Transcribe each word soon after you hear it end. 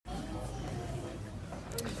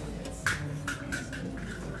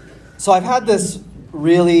So I've had this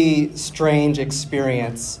really strange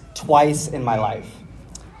experience twice in my life.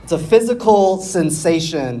 It's a physical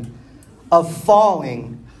sensation of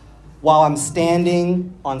falling while I'm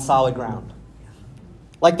standing on solid ground.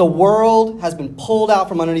 Like the world has been pulled out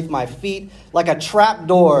from underneath my feet, like a trap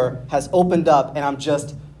door has opened up and I'm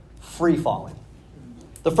just free falling.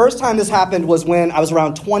 The first time this happened was when I was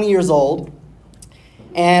around 20 years old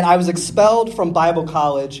and I was expelled from Bible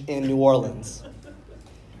college in New Orleans.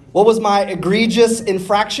 What was my egregious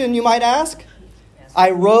infraction, you might ask?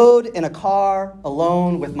 I rode in a car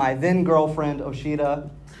alone with my then girlfriend, Oshida,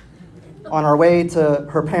 on our way to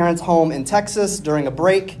her parents' home in Texas during a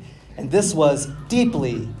break, and this was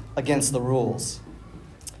deeply against the rules.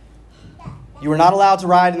 You were not allowed to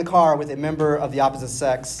ride in the car with a member of the opposite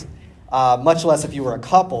sex, much less if you were a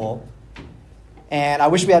couple. And I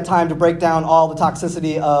wish we had time to break down all the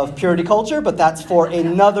toxicity of purity culture, but that's for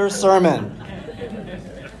another sermon.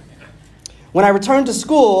 When I returned to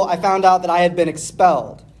school, I found out that I had been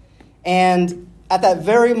expelled. And at that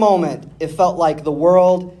very moment, it felt like the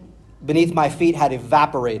world beneath my feet had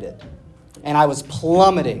evaporated. And I was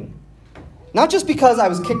plummeting. Not just because I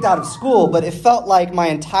was kicked out of school, but it felt like my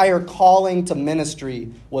entire calling to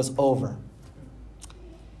ministry was over.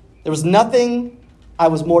 There was nothing I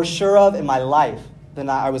was more sure of in my life than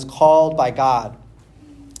that I was called by God.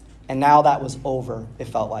 And now that was over, it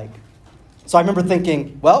felt like. So I remember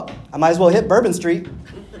thinking, well, I might as well hit Bourbon Street.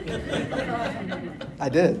 I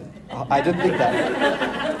did think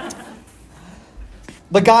that.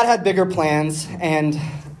 But God had bigger plans, and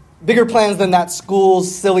bigger plans than that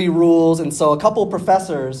school's silly rules. And so a couple of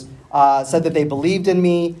professors said that they believed in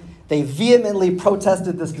me. They vehemently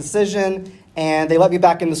protested this decision, and they let me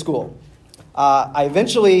back into school. I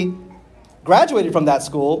eventually graduated from that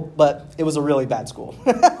school, but it was a really bad school.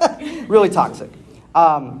 Really toxic.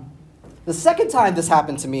 The second time this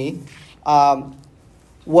happened to me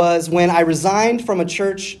was when I resigned from a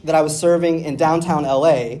church that I was serving in downtown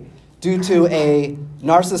LA due to a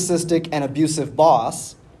narcissistic and abusive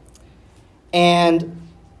boss. And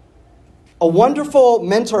a wonderful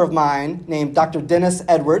mentor of mine named Dr. Dennis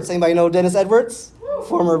Edwards. Anybody know Dennis Edwards?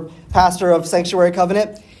 Former pastor of Sanctuary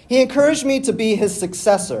Covenant. He encouraged me to be his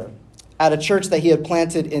successor at a church that he had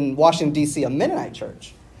planted in Washington, D.C., a Mennonite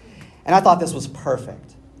church. And I thought this was perfect.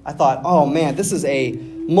 I thought, oh man, this is a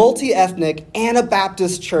multi-ethnic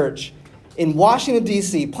Anabaptist church in Washington,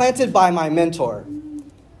 D.C., planted by my mentor.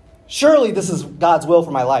 Surely this is God's will for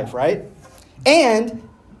my life, right? And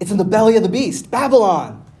it's in the belly of the beast,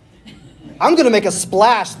 Babylon. I'm going to make a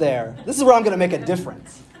splash there. This is where I'm going to make a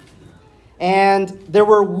difference. And there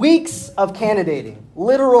were weeks of candidating,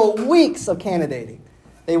 literal weeks of candidating.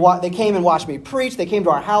 They came and watched me preach. They came to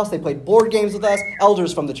our house. They played board games with us.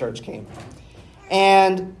 Elders from the church came.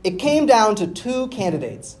 And it came down to two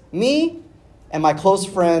candidates, me and my close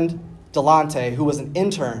friend, Delante, who was an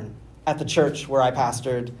intern at the church where I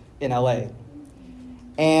pastored in LA.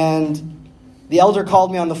 And the elder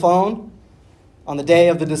called me on the phone on the day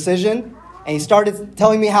of the decision, and he started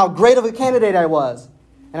telling me how great of a candidate I was.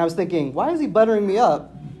 And I was thinking, why is he buttering me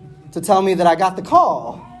up to tell me that I got the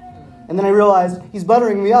call? And then I realized he's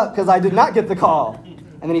buttering me up because I did not get the call.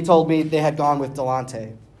 And then he told me they had gone with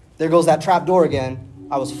Delante. There goes that trap door again.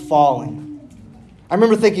 I was falling. I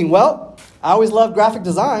remember thinking, well, I always loved graphic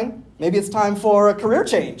design. Maybe it's time for a career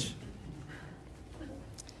change.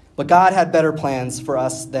 But God had better plans for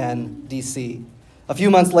us than D.C. A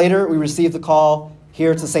few months later, we received the call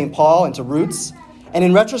here to St. Paul and to Roots. And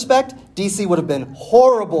in retrospect, D.C. would have been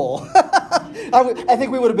horrible. I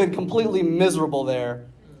think we would have been completely miserable there.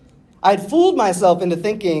 I had fooled myself into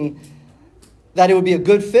thinking that it would be a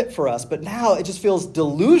good fit for us, but now it just feels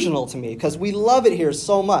delusional to me because we love it here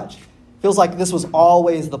so much. Feels like this was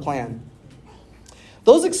always the plan.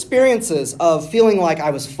 Those experiences of feeling like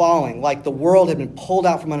I was falling, like the world had been pulled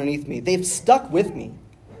out from underneath me, they've stuck with me.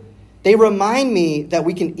 They remind me that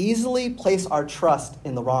we can easily place our trust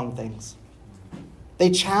in the wrong things.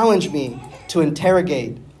 They challenge me to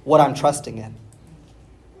interrogate what I'm trusting in.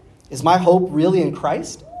 Is my hope really in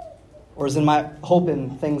Christ? Or is my hope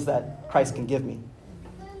in things that Christ can give me?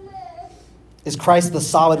 Is Christ the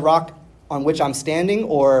solid rock on which I'm standing,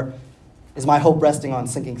 or is my hope resting on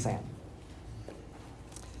sinking sand?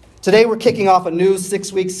 Today we're kicking off a new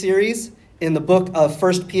 6-week series in the book of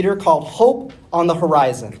 1 Peter called Hope on the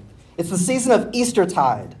Horizon. It's the season of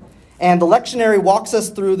Eastertide, and the lectionary walks us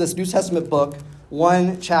through this New Testament book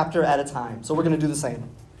one chapter at a time. So we're going to do the same.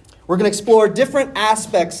 We're going to explore different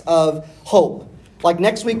aspects of hope. Like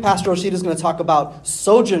next week, Pastor Oshida is going to talk about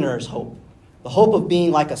sojourner's hope, the hope of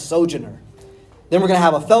being like a sojourner. Then we're going to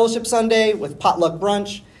have a fellowship Sunday with potluck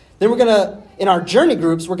brunch. Then in our journey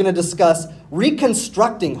groups, we're going to discuss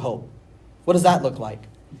Reconstructing Hope. What does that look like?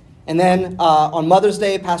 And then on Mother's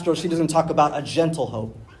Day, Pastor Oshita's going to talk about a gentle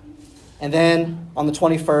hope. And then on the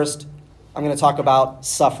 21st, I'm going to talk about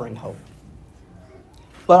suffering hope.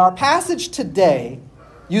 But our passage today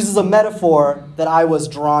uses a metaphor that I was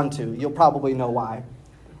drawn to. You'll probably know why.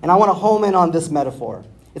 And I want to home in on this metaphor.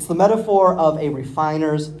 It's the metaphor of a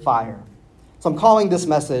refiner's fire. So I'm calling this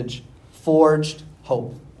message Forged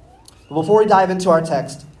Hope. But before we dive into our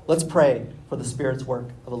text, let's pray for the Spirit's work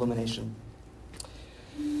of illumination.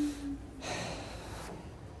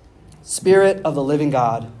 Spirit of the living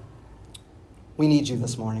God, we need you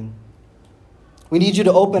this morning. We need you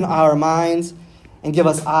to open our minds and give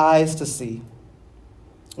us eyes to see.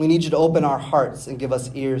 We need you to open our hearts and give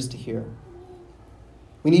us ears to hear.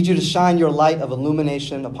 We need you to shine your light of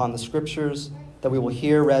illumination upon the scriptures that we will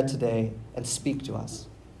hear read today and speak to us.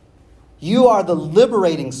 You are the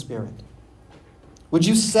liberating Spirit. Would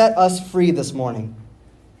you set us free this morning?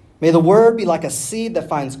 May the word be like a seed that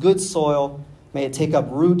finds good soil. May it take up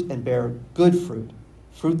root and bear good fruit,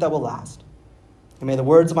 fruit that will last. And may the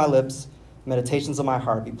words of my lips, meditations of my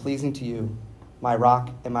heart be pleasing to you, my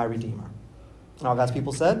rock and my redeemer. And all God's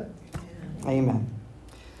people said, Amen.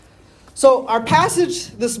 So our passage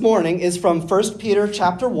this morning is from 1 Peter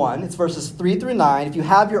chapter 1. It's verses 3 through 9. If you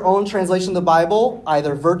have your own translation of the Bible,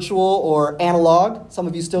 either virtual or analog, some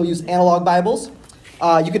of you still use analog Bibles,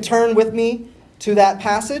 you could turn with me to that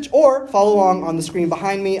passage or follow along on the screen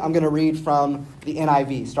behind me. I'm going to read from the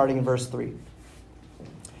NIV, starting in verse 3.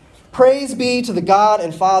 Praise be to the God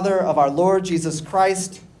and Father of our Lord Jesus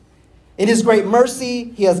Christ. In his great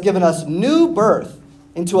mercy, he has given us new birth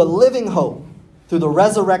into a living hope through the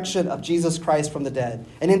resurrection of Jesus Christ from the dead,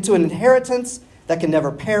 and into an inheritance that can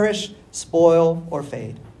never perish, spoil, or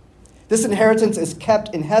fade. This inheritance is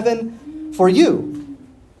kept in heaven for you,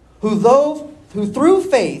 who through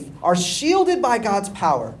faith are shielded by God's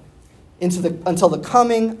power until the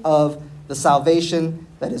coming of the salvation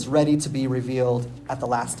that is ready to be revealed at the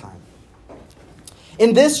last time.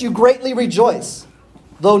 In this you greatly rejoice,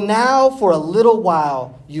 though now for a little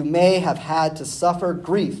while you may have had to suffer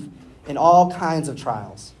grief in all kinds of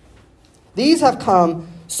trials. These have come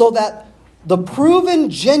so that the proven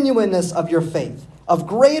genuineness of your faith, of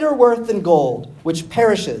greater worth than gold, which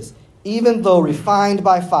perishes, even though refined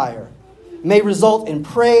by fire, may result in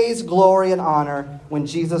praise, glory, and honor when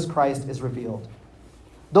Jesus Christ is revealed.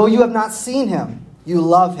 Though you have not seen him, you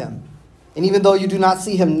love him. And even though you do not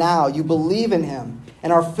see him now, you believe in him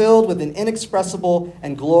and are filled with an inexpressible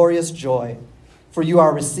and glorious joy, for you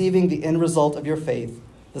are receiving the end result of your faith,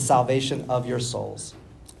 the salvation of your souls.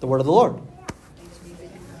 The word of the Lord.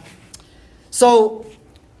 So,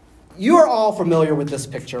 you are all familiar with this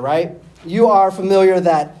picture, right? You are familiar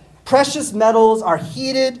that precious metals are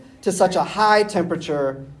heated to such a high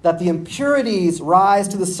temperature that the impurities rise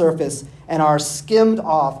to the surface and are skimmed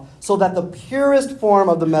off so that the purest form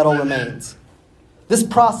of the metal remains. This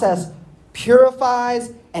process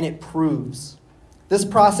purifies and it proves. This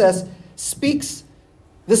passage speaks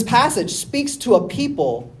to a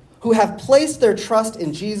people who have placed their trust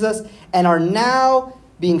in Jesus and are now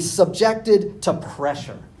being subjected to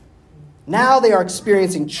pressure. Now they are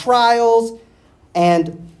experiencing trials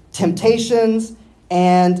and temptations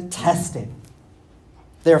and testing.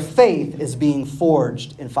 Their faith is being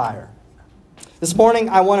forged in fire. This morning,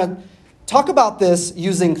 I want to talk about this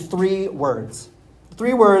using 3 words. The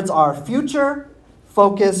 3 words are future,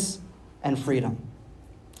 focus, and freedom.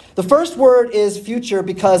 The first word is future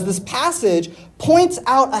because this passage points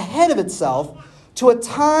out ahead of itself to a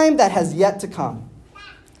time that has yet to come.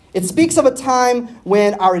 It speaks of a time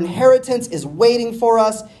when our inheritance is waiting for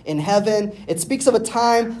us in heaven. It speaks of a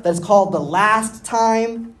time that is called the last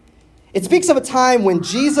time. It speaks of a time when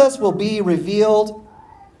Jesus will be revealed.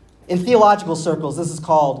 In theological circles, this is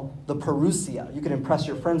called the parousia. You can impress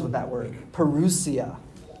your friends with that word, parousia.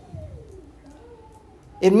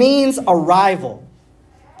 It means arrival.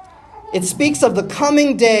 It speaks of the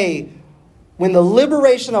coming day when the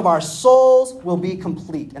liberation of our souls will be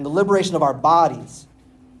complete and the liberation of our bodies.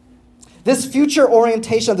 This future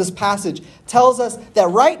orientation of this passage tells us that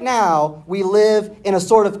right now we live in a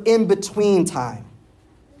sort of in-between time,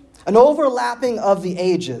 an overlapping of the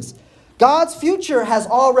ages. God's future has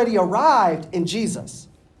already arrived in Jesus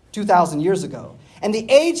 2,000 years ago, and the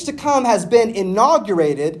age to come has been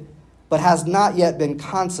inaugurated but has not yet been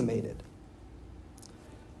consummated.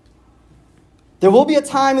 There will be a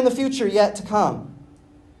time in the future yet to come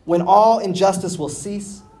when all injustice will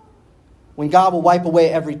cease, when God will wipe away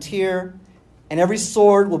every tear, and every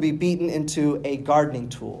sword will be beaten into a gardening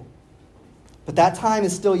tool. But that time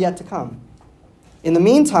is still yet to come. In the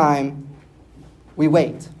meantime, we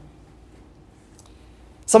wait.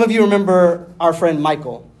 Some of you remember our friend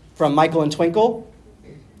Michael from Michael and Twinkle.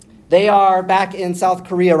 They are back in South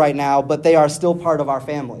Korea right now, but they are still part of our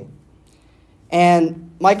family.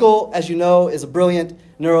 And Michael, as you know, is a brilliant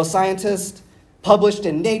neuroscientist, published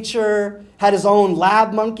in Nature, had his own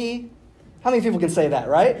lab monkey. How many people can say that,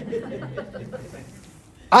 right?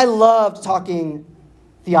 I loved talking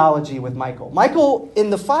theology with Michael. Michael, in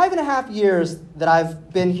the 5.5 years that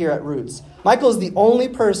I've been here at Roots, Michael is the only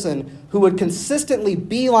person who would consistently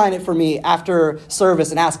beeline it for me after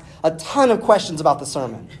service and ask a ton of questions about the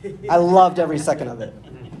sermon. I loved every second of it.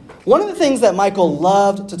 One of the things that Michael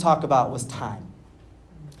loved to talk about was time.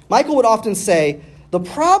 Michael would often say, the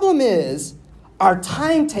problem is our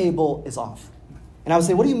timetable is off. And I would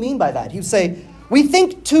say, what do you mean by that? He would say, we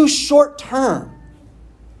think too short term.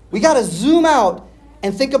 We got to zoom out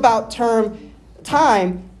and think about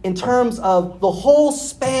time in terms of the whole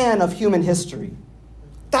span of human history.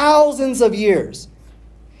 Thousands of years.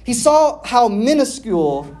 He saw how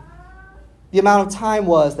minuscule the amount of time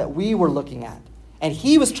was that we were looking at. And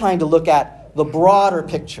he was trying to look at the broader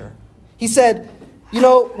picture. He said,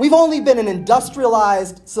 we've only been an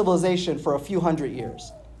industrialized civilization for a few hundred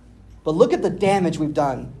years. But look at the damage we've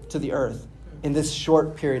done to the earth in this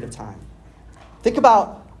short period of time. Think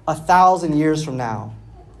about 1,000 years from now.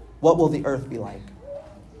 What will the earth be like?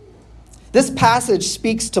 This passage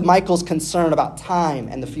speaks to Michael's concern about time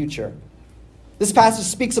and the future. This passage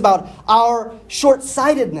speaks about our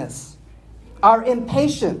short-sightedness, our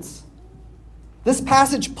impatience. This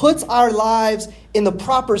passage puts our lives in the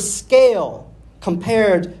proper scale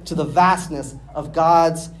compared to the vastness of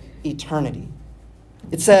God's eternity.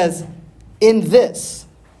 It says, in this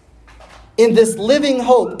living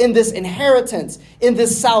hope, in this inheritance, in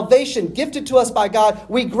this salvation gifted to us by God,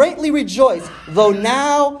 we greatly rejoice, though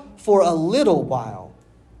now for a little while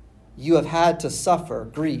you have had to suffer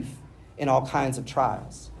grief in all kinds of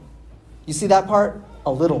trials. You see that part?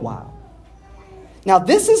 A little while. Now,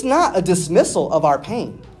 this is not a dismissal of our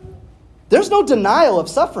pain. There's no denial of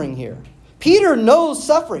suffering here. Peter knows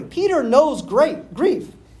suffering. Peter knows grief.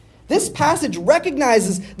 This passage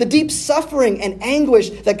recognizes the deep suffering and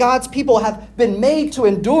anguish that God's people have been made to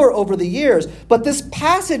endure over the years. But this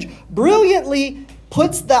passage brilliantly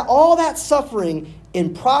puts all that suffering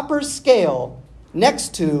in proper scale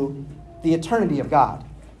next to the eternity of God.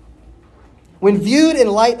 When viewed in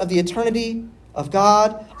light of the eternity of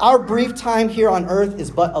God, our brief time here on earth is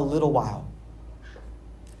but a little while.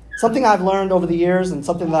 Something I've learned over the years and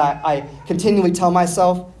something that I continually tell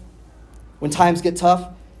myself when times get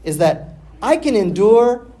tough is that I can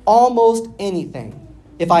endure almost anything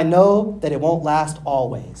if I know that it won't last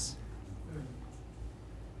always.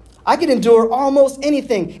 I can endure almost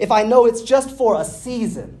anything if I know it's just for a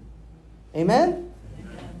season. Amen?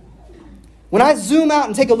 When I zoom out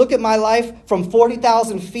and take a look at my life from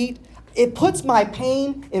 40,000 feet, it puts my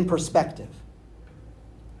pain in perspective.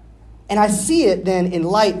 And I see it then in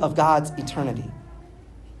light of God's eternity.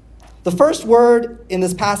 The first word in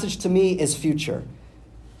this passage to me is future,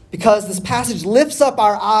 because this passage lifts up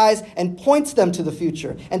our eyes and points them to the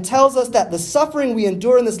future and tells us that the suffering we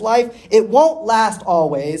endure in this life, it won't last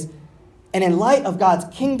always. And in light of God's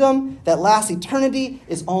kingdom that lasts eternity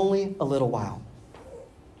is only a little while.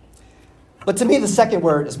 But to me, the second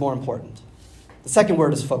word is more important. The second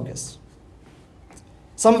word is focus.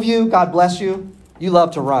 Some of you, God bless you, you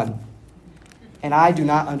love to run. And I do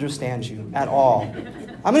not understand you at all.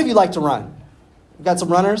 How many of you like to run? We've got some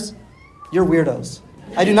runners. You're weirdos.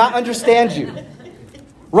 I do not understand you.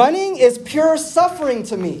 Running is pure suffering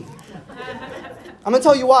to me. I'm going to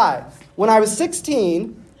tell you why. When I was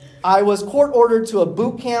 16, I was court-ordered to a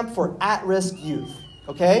boot camp for at-risk youth.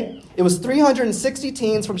 Okay? It was 360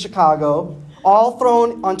 teens from Chicago, all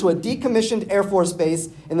thrown onto a decommissioned Air Force base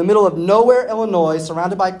in the middle of nowhere, Illinois,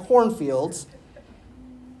 surrounded by cornfields.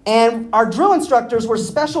 And our drill instructors were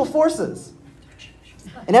special forces.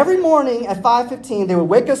 And every morning at 5:15, they would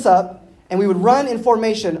wake us up, and we would run in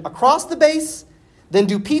formation across the base, then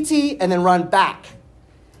do PT, and then run back.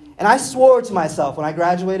 And I swore to myself when I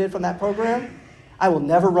graduated from that program, I will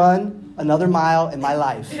never run another mile in my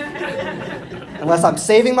life. Unless I'm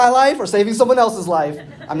saving my life or saving someone else's life,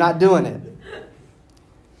 I'm not doing it.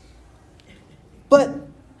 But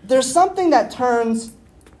there's something that turns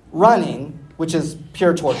running, which is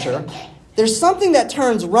pure torture, there's something that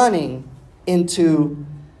turns running into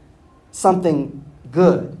something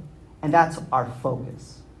good, and that's our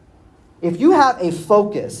focus. If you have a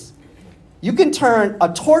focus, you can turn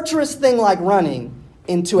a torturous thing like running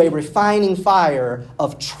into a refining fire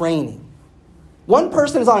of training. One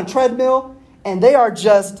person is on a treadmill, and they are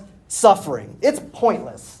just suffering. It's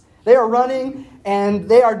pointless. They are running and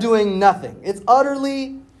they are doing nothing. It's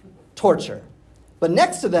utterly torture. But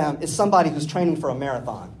next to them is somebody who's training for a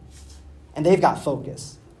marathon. And they've got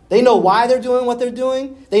focus. They know why they're doing what they're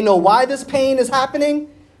doing. They know why this pain is happening.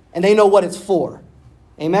 And they know what it's for.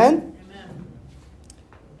 Amen? Amen.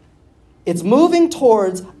 It's moving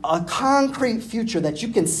towards a concrete future that you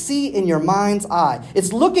can see in your mind's eye.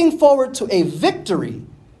 It's looking forward to a victory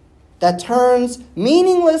that turns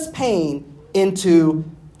meaningless pain into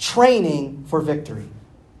training for victory.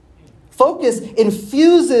 Focus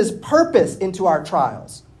infuses purpose into our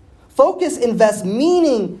trials. Focus invests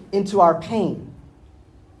meaning into our pain.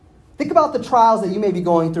 Think about the trials that you may be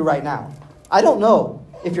going through right now. I don't know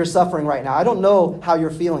if you're suffering right now. I don't know how you're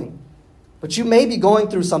feeling. But you may be going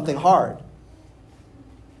through something hard.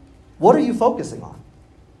 What are you focusing on?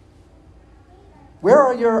 Where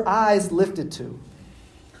are your eyes lifted to?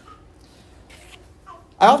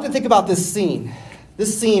 I often think about this scene.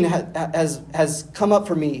 This scene has come up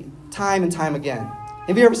for me time and time again.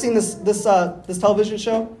 Have you ever seen this television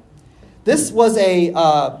show? This was a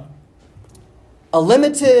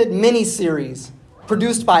limited mini-series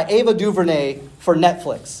produced by Ava DuVernay for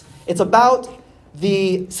Netflix. It's about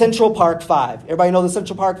the Central Park Five. Everybody know the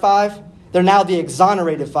Central Park Five? They're now the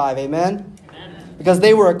exonerated five, amen? Because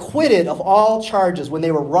they were acquitted of all charges when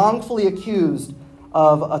they were wrongfully accused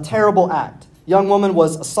of a terrible act. Young woman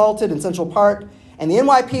was assaulted in Central Park, and the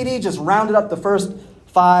NYPD just rounded up the first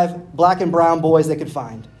 5 black and brown boys they could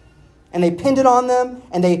find. And they pinned it on them,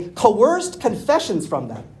 and they coerced confessions from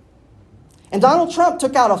them. And Donald Trump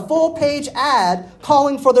took out a full-page ad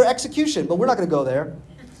calling for their execution, but we're not going to go there.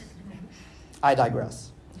 I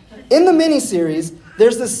digress. In the miniseries,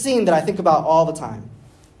 there's this scene that I think about all the time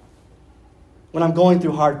when I'm going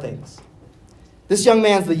through hard things. This young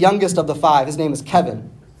man's the youngest of the 5. His name is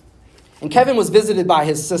Kevin. And Kevin was visited by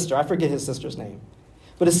his sister. I forget his sister's name.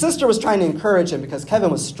 But his sister was trying to encourage him because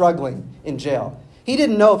Kevin was struggling in jail. He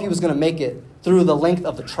didn't know if he was going to make it through the length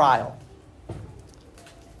of the trial.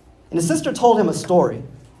 And his sister told him a story.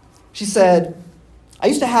 She said, I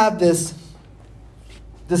used to have this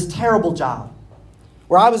terrible job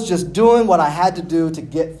where I was just doing what I had to do to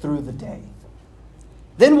get through the day.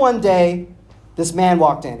 Then one day, this man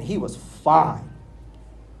walked in. He was fine.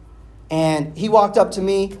 And he walked up to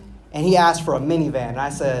me and he asked for a minivan. And I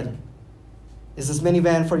said, is this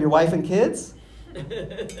minivan for your wife and kids?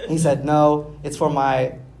 He said, no, it's for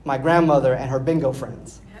my grandmother and her bingo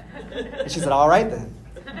friends. And she said, all right then.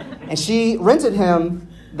 And she rented him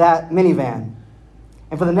that minivan.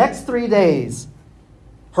 And for the next 3 days,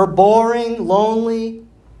 her boring, lonely,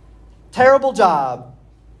 terrible job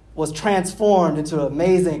was transformed into an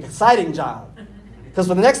amazing, exciting job. Because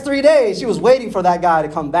for the next 3 days, she was waiting for that guy to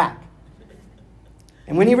come back.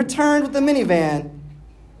 And when he returned with the minivan,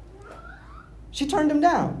 she turned him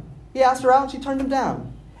down. He asked her out, and she turned him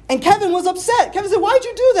down. And Kevin was upset. Kevin said, why'd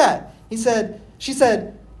you do that? She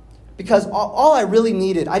said, because all I really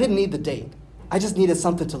needed, I didn't need the date. I just needed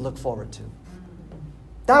something to look forward to.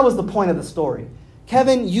 That was the point of the story.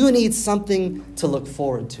 Kevin, you need something to look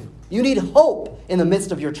forward to. You need hope in the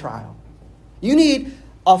midst of your trial. You need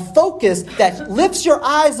a focus that lifts your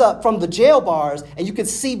eyes up from the jail bars and you can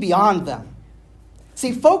see beyond them.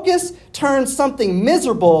 See, focus turns something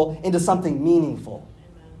miserable into something meaningful.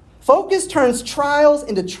 Focus turns trials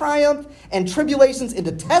into triumph and tribulations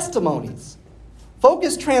into testimonies.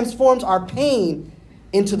 Focus transforms our pain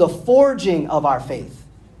into the forging of our faith.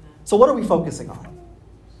 So what are we focusing on?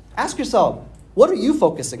 Ask yourself, what are you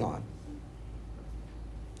focusing on?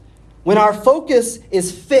 When our focus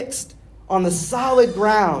is fixed on the solid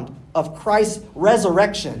ground of Christ's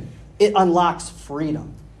resurrection, it unlocks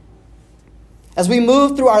freedom. As we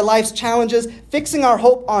move through our life's challenges, fixing our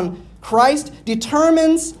hope on Christ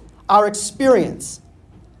determines our experience.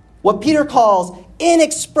 What Peter calls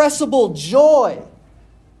inexpressible joy.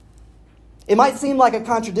 It might seem like a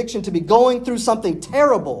contradiction to be going through something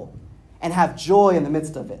terrible and have joy in the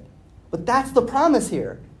midst of it. But that's the promise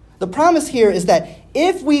here. The promise here is that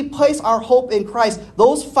if we place our hope in Christ,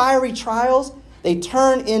 those fiery trials, they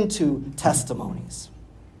turn into testimonies.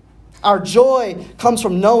 Our joy comes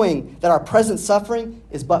from knowing that our present suffering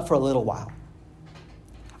is but for a little while.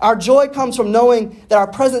 Our joy comes from knowing that our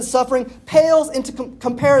present suffering pales into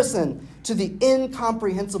comparison to the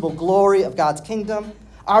incomprehensible glory of God's kingdom.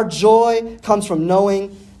 Our joy comes from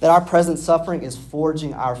knowing that our present suffering is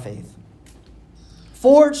forging our faith.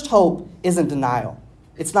 Forged hope isn't denial.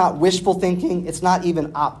 It's not wishful thinking. It's not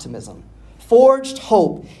even optimism. Forged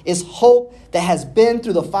hope is hope that has been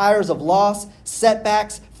through the fires of loss,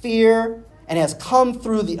 setbacks, fear, and has come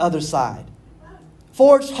through the other side.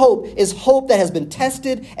 Forged hope is hope that has been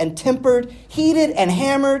tested and tempered, heated and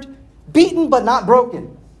hammered, beaten but not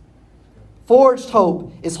broken. Forged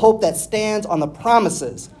hope is hope that stands on the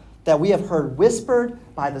promises that we have heard whispered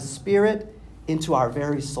by the Spirit into our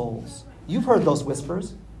very souls. You've heard those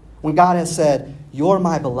whispers when God has said, "You're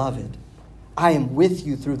my beloved. I am with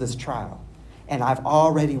you through this trial, and I've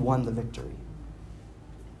already won the victory."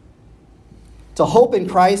 To hope in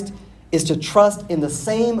Christ is to trust in the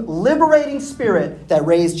same liberating Spirit that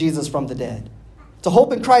raised Jesus from the dead. To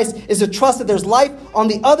hope in Christ is to trust that there's life on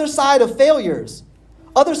the other side of failures,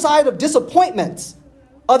 other side of disappointments,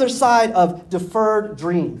 other side of deferred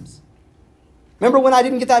dreams. Remember when I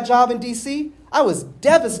didn't get that job in D.C.? I was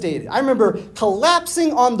devastated. I remember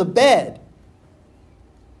collapsing on the bed.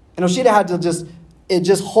 And Oshida had to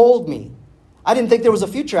just hold me. I didn't think there was a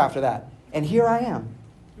future after that. And here I am.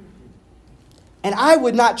 And I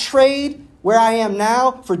would not trade where I am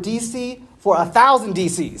now for D.C. for 1,000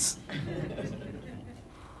 D.C.s.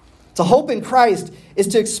 To hope in Christ is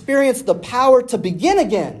to experience the power to begin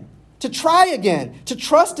again, to try again, to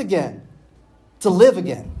trust again, to live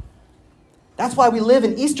again. That's why we live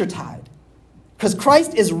in Eastertide, because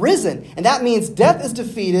Christ is risen, and that means death is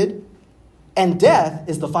defeated, and death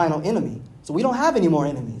is the final enemy. So we don't have any more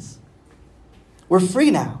enemies. We're free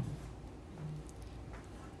now.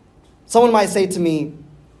 Someone might say to me,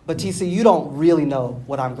 "But TC, you don't really know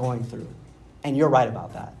what I'm going through." And you're right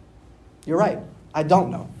about that. You're right. I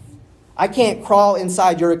don't know. I can't crawl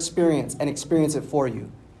inside your experience and experience it for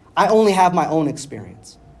you. I only have my own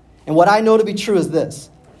experience. And what I know to be true is this: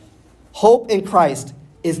 hope in Christ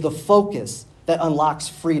is the focus that unlocks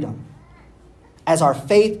freedom as our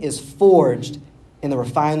faith is forged in the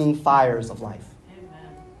refining fires of life.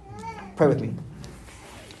 Amen. Pray with me.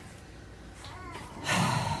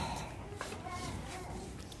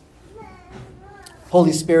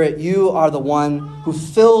 Holy Spirit, you are the one who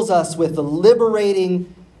fills us with the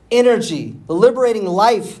liberating energy, the liberating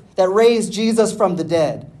life that raised Jesus from the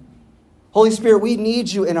dead. Holy Spirit, we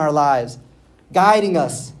need you in our lives, guiding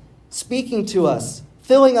us, speaking to us,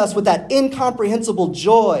 filling us with that incomprehensible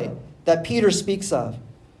joy that Peter speaks of.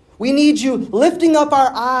 We need you lifting up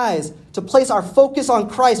our eyes to place our focus on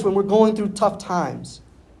Christ when we're going through tough times.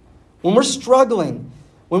 When we're struggling,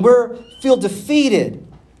 when we feel defeated,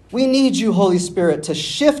 we need you, Holy Spirit, to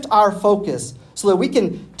shift our focus so that we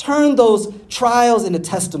can turn those trials into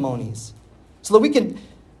testimonies, so that we can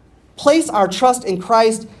place our trust in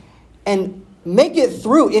Christ and make it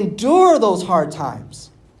through, endure those hard times.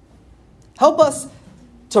 Help us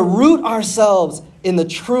to root ourselves in the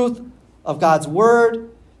truth of God's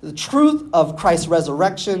word, the truth of Christ's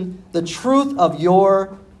resurrection, the truth of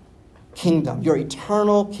your kingdom, your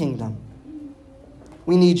eternal kingdom.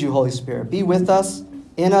 We need you, Holy Spirit. Be with us,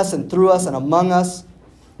 in us and through us and among us.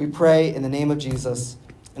 We pray in the name of Jesus.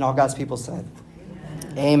 And all God's people said,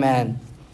 Amen. Amen.